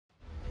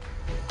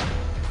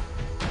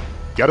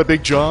Got a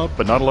big job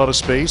but not a lot of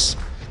space?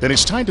 Then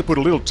it's time to put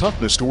a little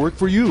toughness to work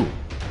for you.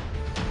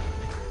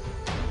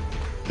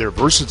 They're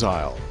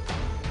versatile,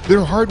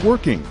 they're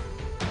hardworking,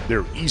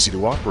 they're easy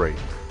to operate,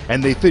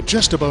 and they fit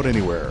just about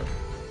anywhere.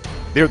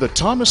 They're the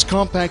Thomas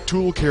Compact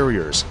Tool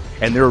Carriers,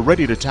 and they're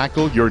ready to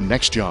tackle your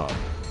next job.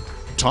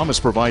 Thomas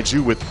provides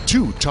you with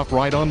two tough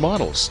ride-on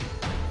models.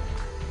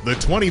 The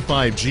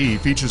 25G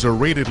features a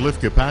rated lift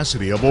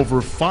capacity of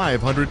over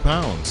 500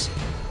 pounds.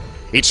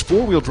 Its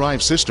four-wheel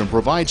drive system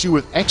provides you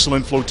with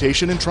excellent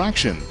flotation and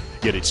traction,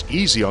 yet it's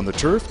easy on the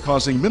turf,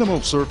 causing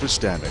minimal surface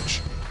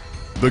damage.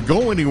 The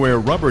Go Anywhere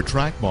rubber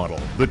track model,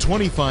 the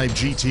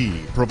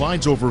 25GT,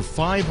 provides over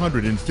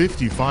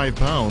 555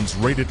 pounds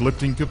rated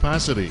lifting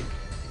capacity.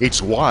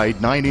 Its wide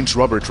 9-inch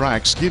rubber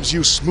tracks gives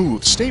you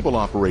smooth, stable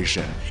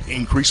operation,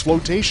 increased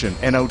flotation,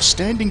 and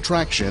outstanding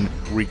traction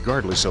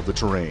regardless of the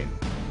terrain.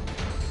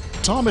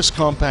 Thomas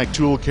Compact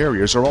Tool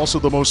Carriers are also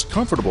the most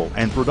comfortable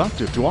and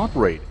productive to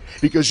operate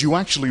because you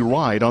actually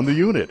ride on the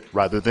unit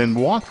rather than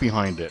walk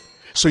behind it.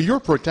 So you're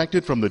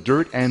protected from the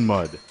dirt and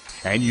mud,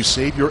 and you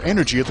save your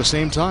energy at the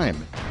same time.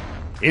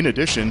 In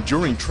addition,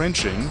 during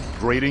trenching,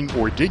 grading,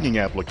 or digging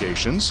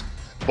applications,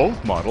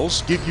 both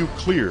models give you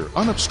clear,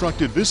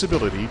 unobstructed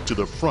visibility to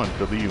the front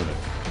of the unit.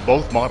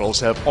 Both models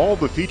have all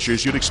the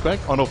features you'd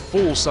expect on a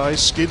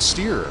full-size skid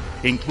steer,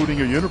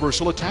 including a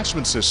universal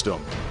attachment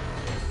system,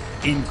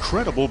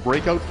 incredible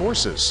breakout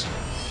forces,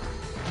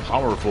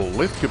 powerful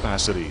lift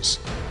capacities,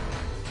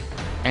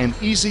 and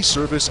easy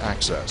service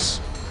access.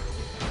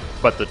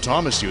 But the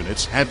Thomas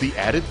units have the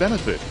added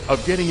benefit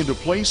of getting into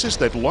places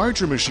that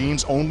larger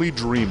machines only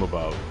dream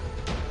about.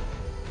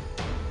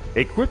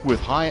 Equipped with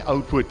high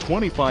output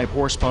 25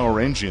 horsepower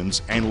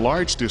engines and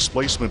large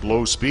displacement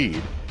low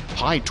speed,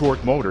 high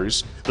torque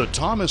motors, the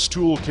Thomas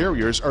Tool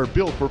Carriers are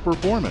built for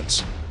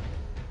performance.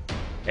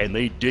 And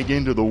they dig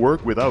into the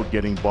work without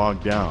getting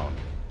bogged down.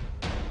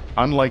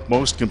 Unlike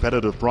most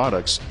competitive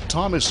products,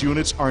 Thomas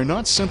units are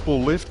not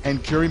simple lift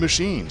and carry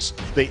machines.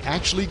 They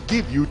actually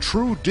give you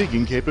true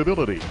digging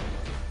capability.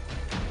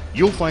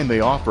 You'll find they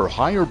offer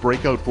higher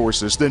breakout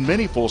forces than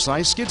many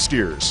full-size skid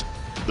steers.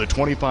 The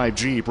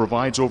 25G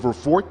provides over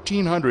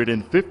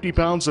 1,450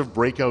 pounds of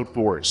breakout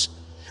force,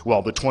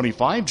 while the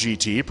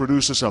 25GT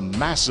produces a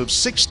massive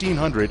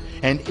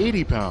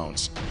 1,680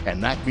 pounds,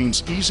 and that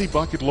means easy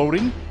bucket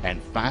loading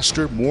and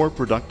faster, more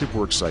productive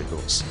work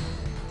cycles.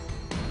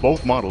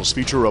 Both models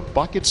feature a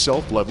bucket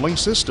self-leveling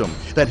system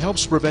that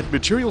helps prevent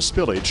material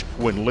spillage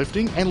when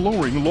lifting and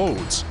lowering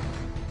loads.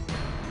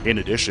 In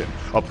addition,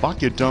 a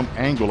bucket dump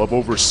angle of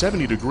over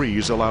 70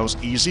 degrees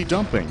allows easy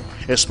dumping,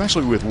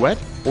 especially with wet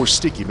or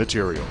sticky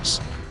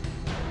materials.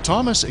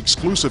 Thomas'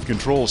 exclusive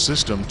control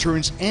system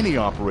turns any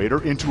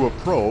operator into a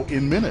pro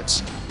in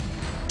minutes.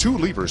 Two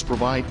levers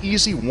provide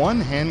easy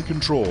one-hand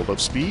control of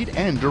speed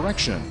and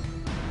direction.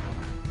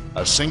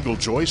 A single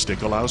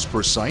joystick allows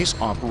precise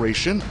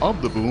operation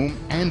of the boom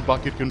and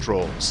bucket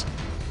controls.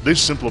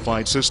 This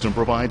simplified system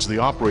provides the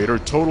operator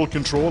total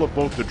control of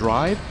both the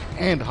drive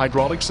and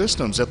hydraulic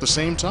systems at the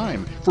same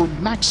time for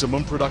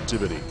maximum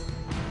productivity.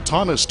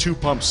 Thomas'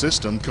 two-pump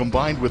system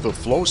combined with a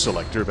flow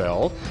selector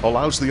valve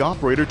allows the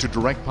operator to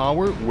direct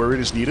power where it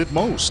is needed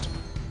most,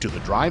 to the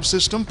drive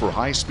system for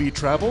high-speed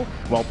travel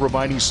while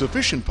providing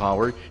sufficient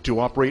power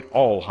to operate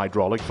all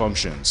hydraulic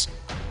functions,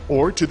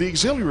 or to the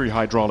auxiliary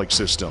hydraulic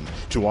system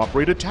to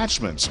operate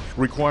attachments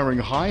requiring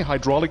high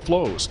hydraulic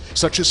flows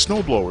such as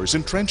snowblowers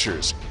and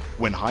trenchers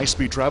when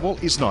high-speed travel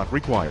is not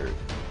required.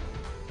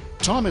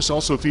 Thomas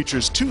also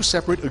features two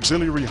separate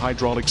auxiliary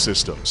hydraulic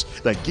systems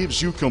that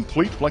gives you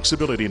complete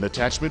flexibility in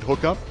attachment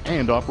hookup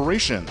and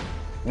operation.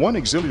 One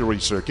auxiliary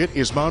circuit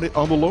is mounted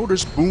on the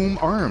loader's boom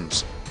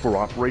arms for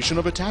operation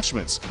of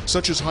attachments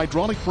such as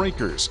hydraulic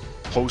breakers,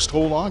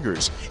 post-hole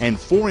augers, and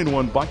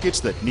 4-in-1 buckets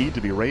that need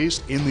to be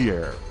raised in the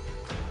air.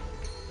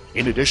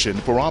 In addition,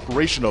 for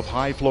operation of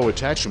high-flow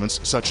attachments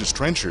such as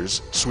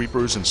trenchers,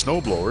 sweepers, and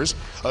snowblowers,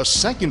 a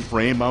second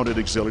frame-mounted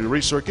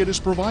auxiliary circuit is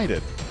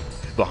provided.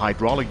 The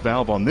hydraulic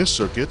valve on this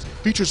circuit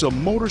features a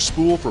motor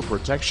spool for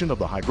protection of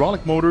the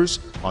hydraulic motors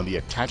on the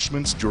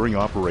attachments during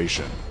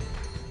operation.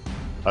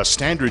 A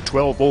standard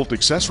 12-volt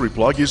accessory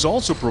plug is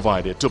also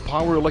provided to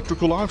power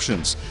electrical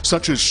options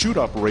such as chute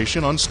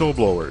operation on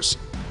snowblowers.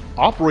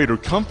 Operator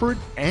comfort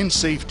and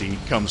safety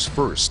comes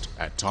first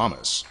at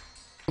Thomas.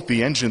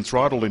 The engine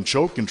throttle and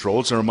choke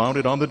controls are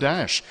mounted on the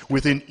dash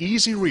within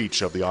easy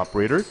reach of the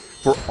operator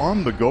for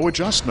on-the-go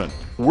adjustment.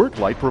 Work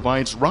light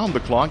provides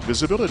round-the-clock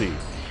visibility.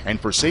 And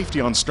for safety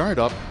on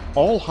startup,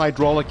 all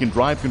hydraulic and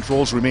drive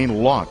controls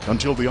remain locked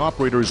until the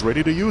operator is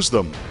ready to use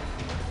them.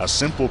 A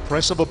simple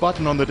press of a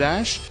button on the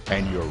dash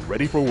and you're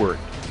ready for work.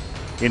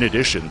 In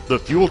addition, the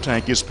fuel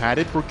tank is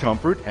padded for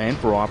comfort and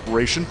for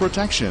operation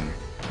protection.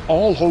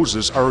 All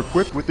hoses are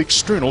equipped with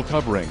external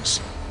coverings.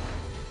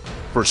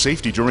 For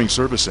safety during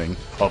servicing,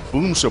 a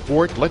boom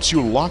support lets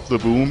you lock the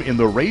boom in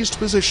the raised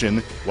position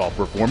while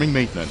performing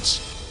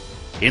maintenance.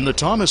 In the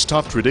Thomas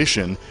Tough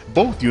tradition,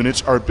 both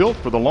units are built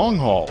for the long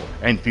haul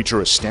and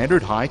feature a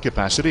standard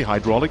high-capacity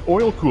hydraulic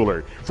oil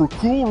cooler for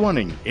cool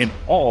running in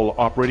all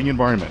operating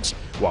environments,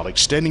 while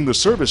extending the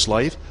service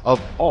life of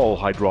all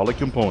hydraulic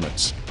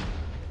components.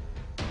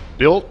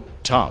 Built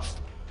tough,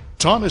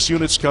 Thomas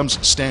units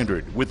comes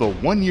standard with a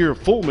 1-year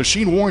full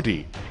machine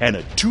warranty and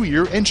a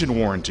 2-year engine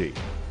warranty.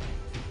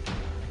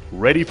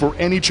 Ready for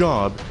any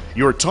job,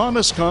 your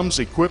Thomas comes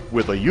equipped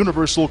with a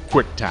universal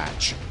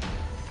quick-attach.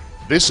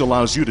 This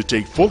allows you to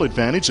take full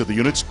advantage of the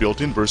unit's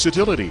built-in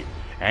versatility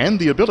and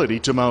the ability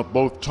to mount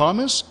both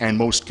Thomas and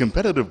most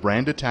competitive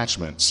brand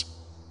attachments.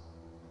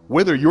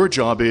 Whether your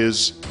job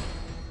is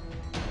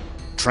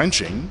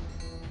trenching,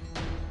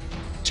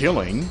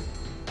 tilling,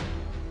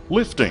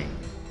 lifting,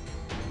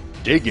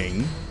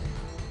 digging,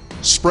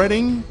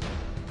 spreading,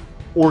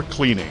 or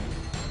cleaning,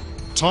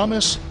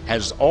 Thomas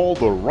has all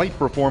the right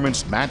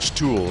performance matched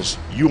tools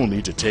you'll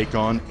need to take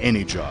on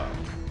any job.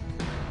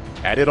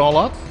 Add it all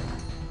up?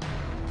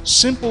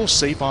 Simple,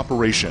 safe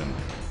operation.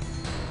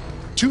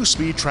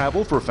 2-speed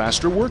travel for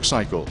faster work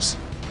cycles.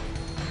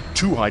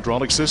 2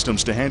 hydraulic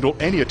systems to handle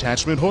any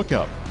attachment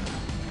hookup.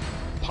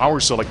 Power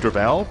selector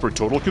valve for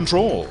total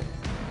control.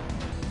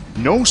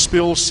 No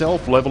spill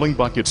self-leveling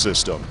bucket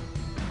system.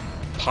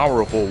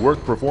 Powerful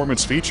work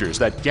performance features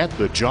that get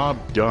the job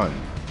done.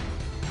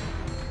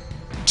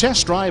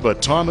 Test drive a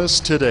Thomas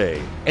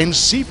today and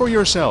see for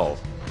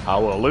yourself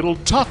how a little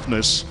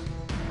toughness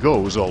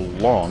goes a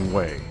long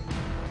way.